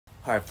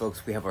All right,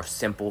 folks, we have our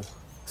simple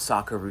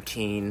soccer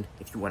routine.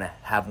 If you want to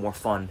have more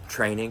fun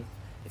training,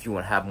 if you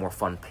want to have more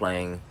fun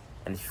playing,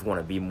 and if you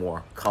want to be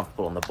more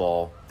comfortable on the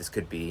ball, this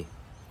could be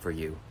for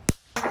you.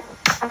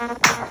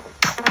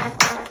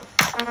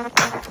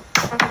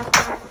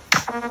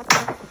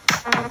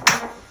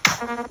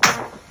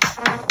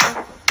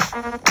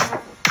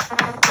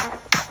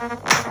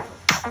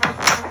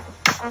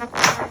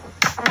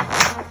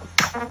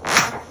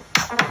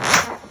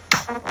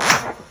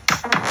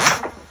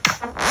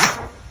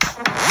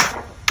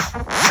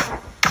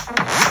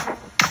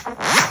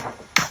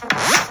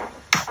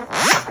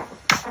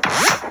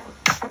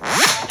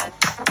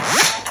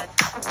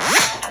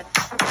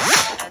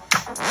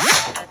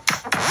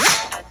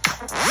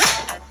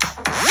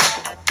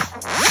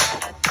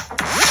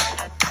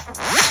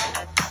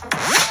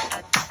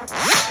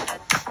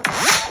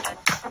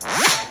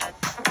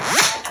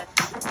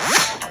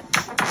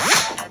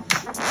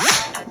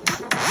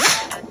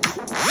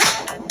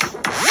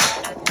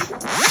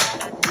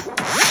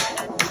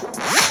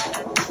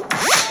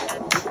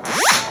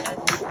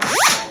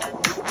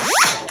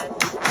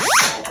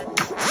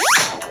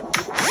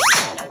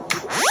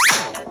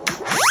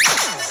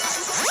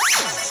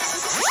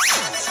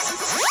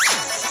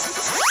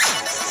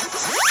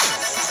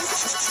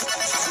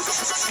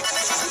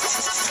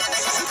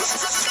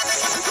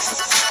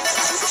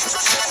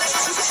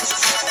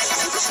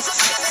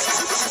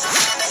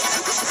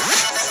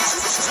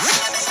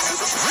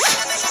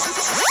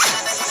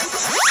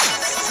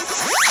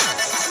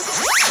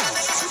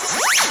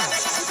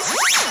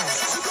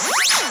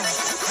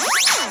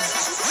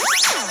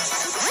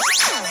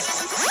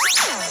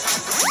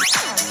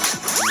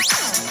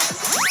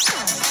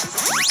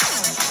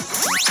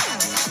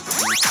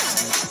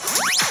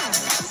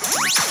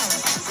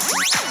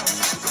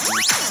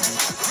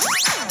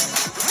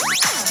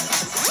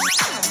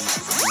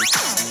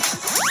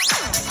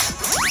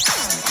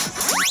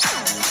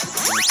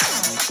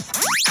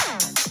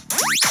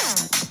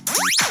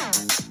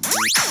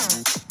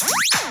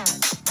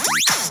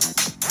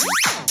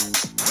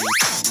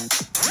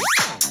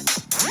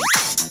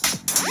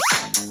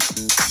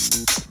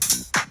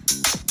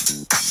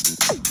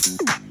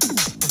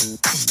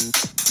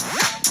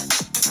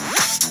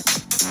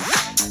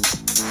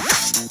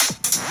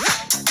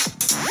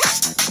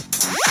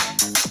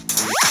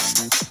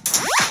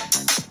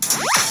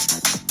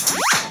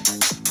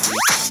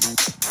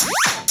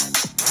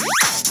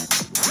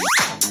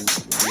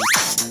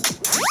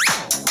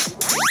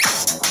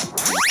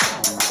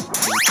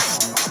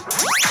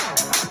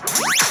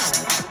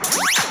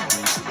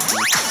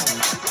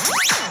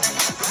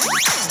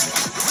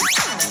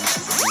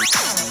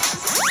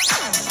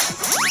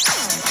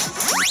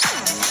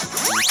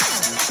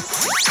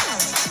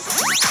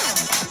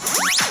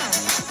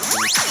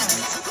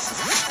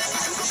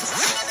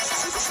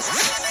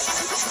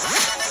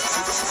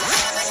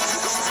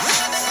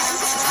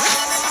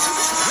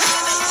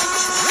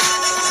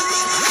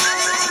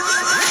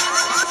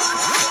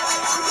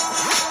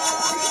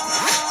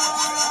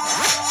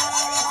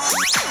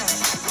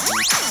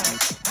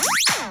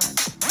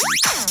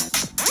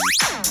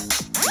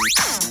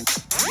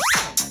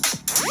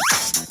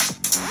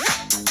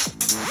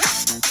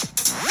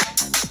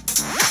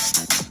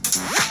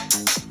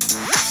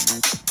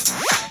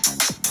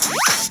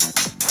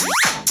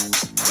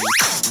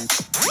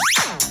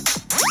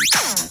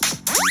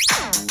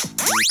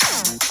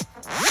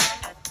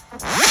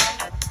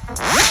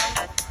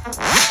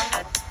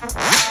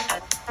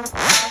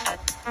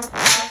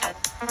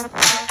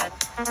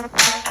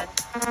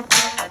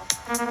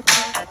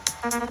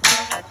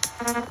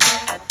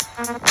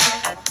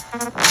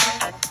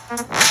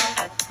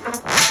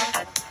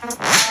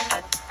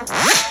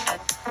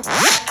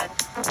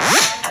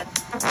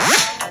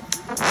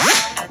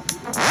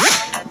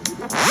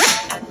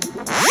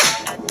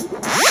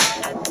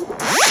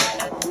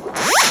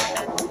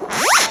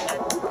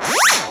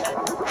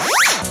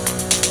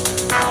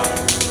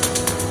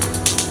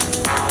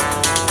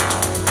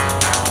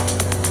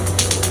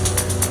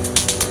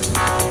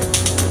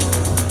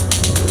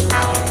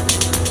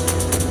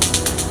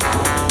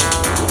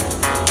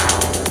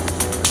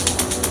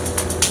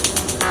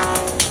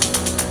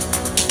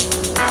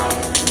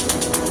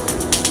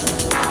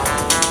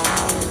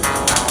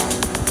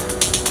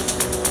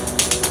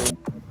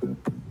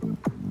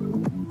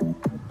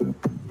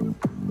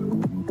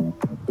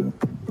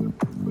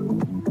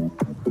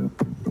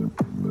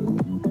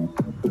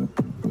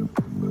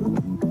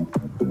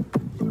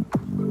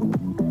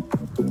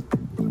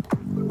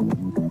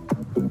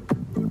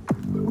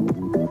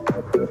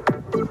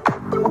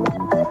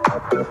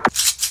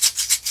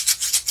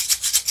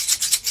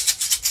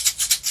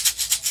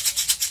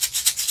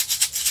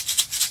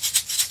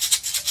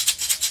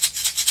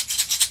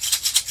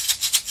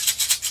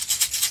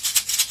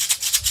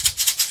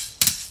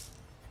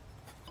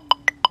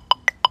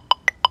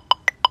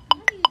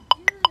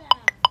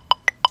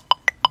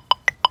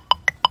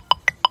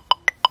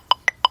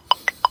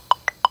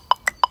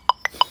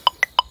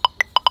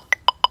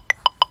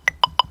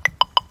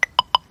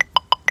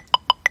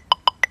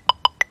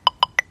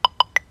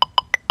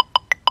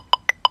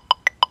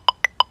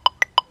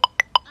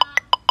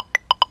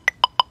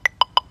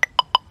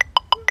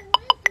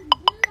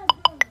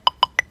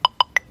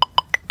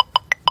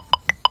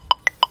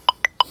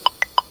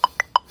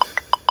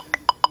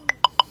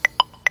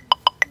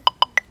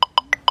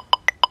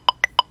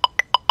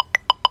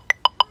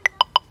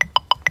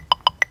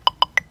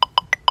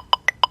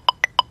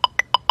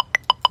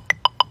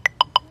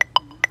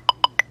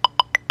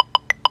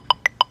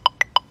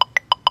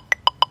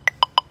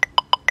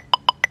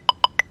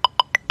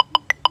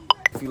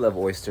 If you love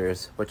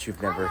oysters, but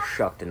you've never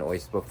shucked an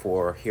oyster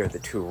before, here are the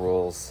 2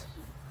 rules.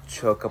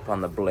 Choke up on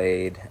the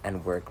blade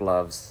and wear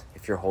gloves.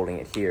 If you're holding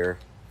it here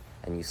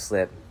and you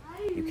slip,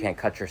 you can't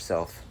cut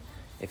yourself.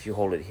 If you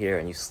hold it here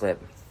and you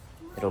slip,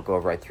 it'll go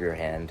right through your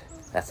hand.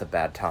 That's a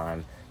bad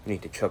time. You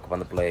need to choke up on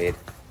the blade,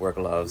 wear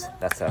gloves.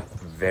 That's a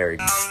very...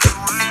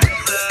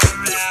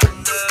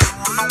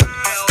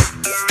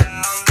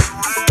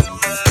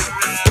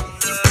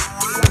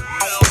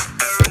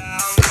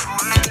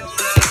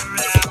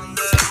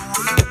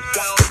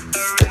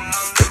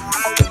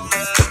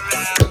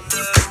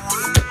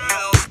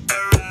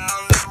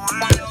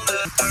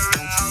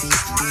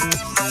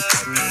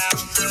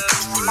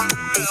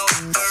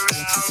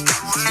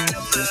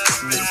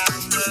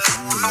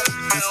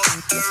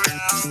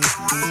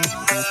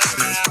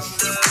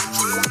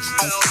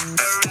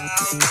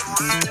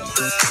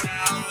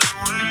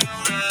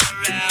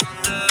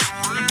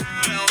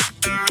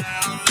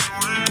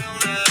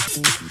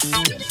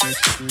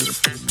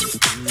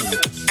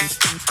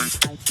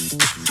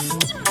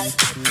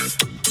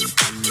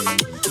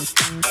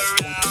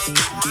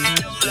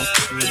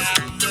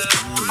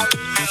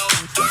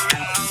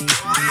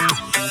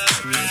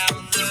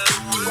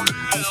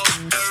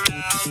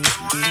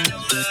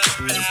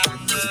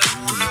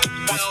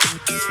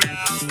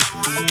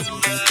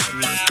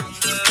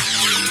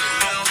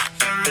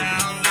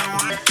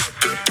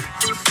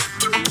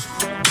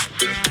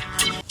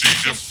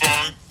 DJ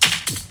Funk,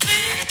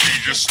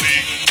 DJ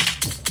Sneak,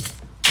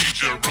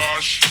 DJ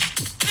Rush,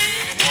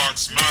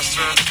 Wax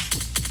Master,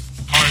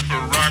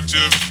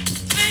 Hyperactive,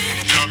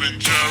 Young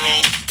and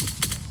Gerald,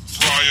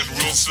 Brian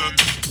Wilson,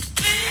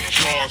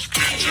 George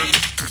Kitchen,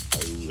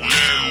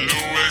 Len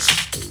Lewis,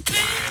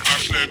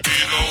 Ashley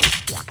Beadle,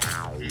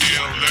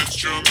 Neil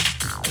Lindstrom,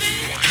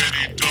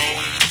 Kenny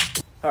Doe.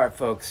 Alright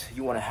folks,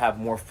 you want to have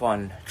more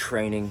fun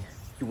training,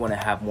 you want to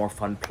have more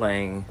fun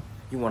playing,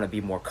 you want to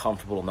be more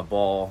comfortable on the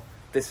ball.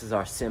 This is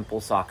our simple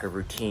soccer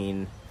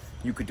routine.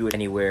 You could do it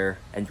anywhere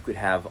and you could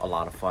have a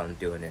lot of fun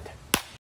doing it.